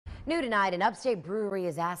New tonight, an upstate brewery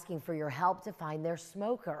is asking for your help to find their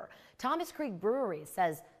smoker. Thomas Creek Brewery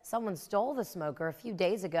says someone stole the smoker a few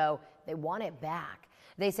days ago. They want it back.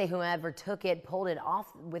 They say whoever took it pulled it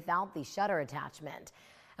off without the shutter attachment.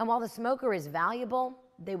 And while the smoker is valuable,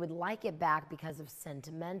 they would like it back because of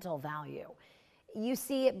sentimental value. You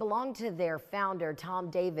see, it belonged to their founder,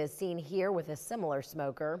 Tom Davis, seen here with a similar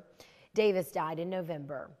smoker. Davis died in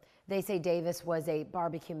November. They say Davis was a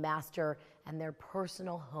barbecue master and their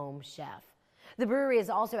personal home chef. The brewery is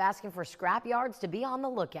also asking for scrap yards to be on the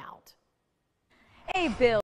lookout. Hey, Bill.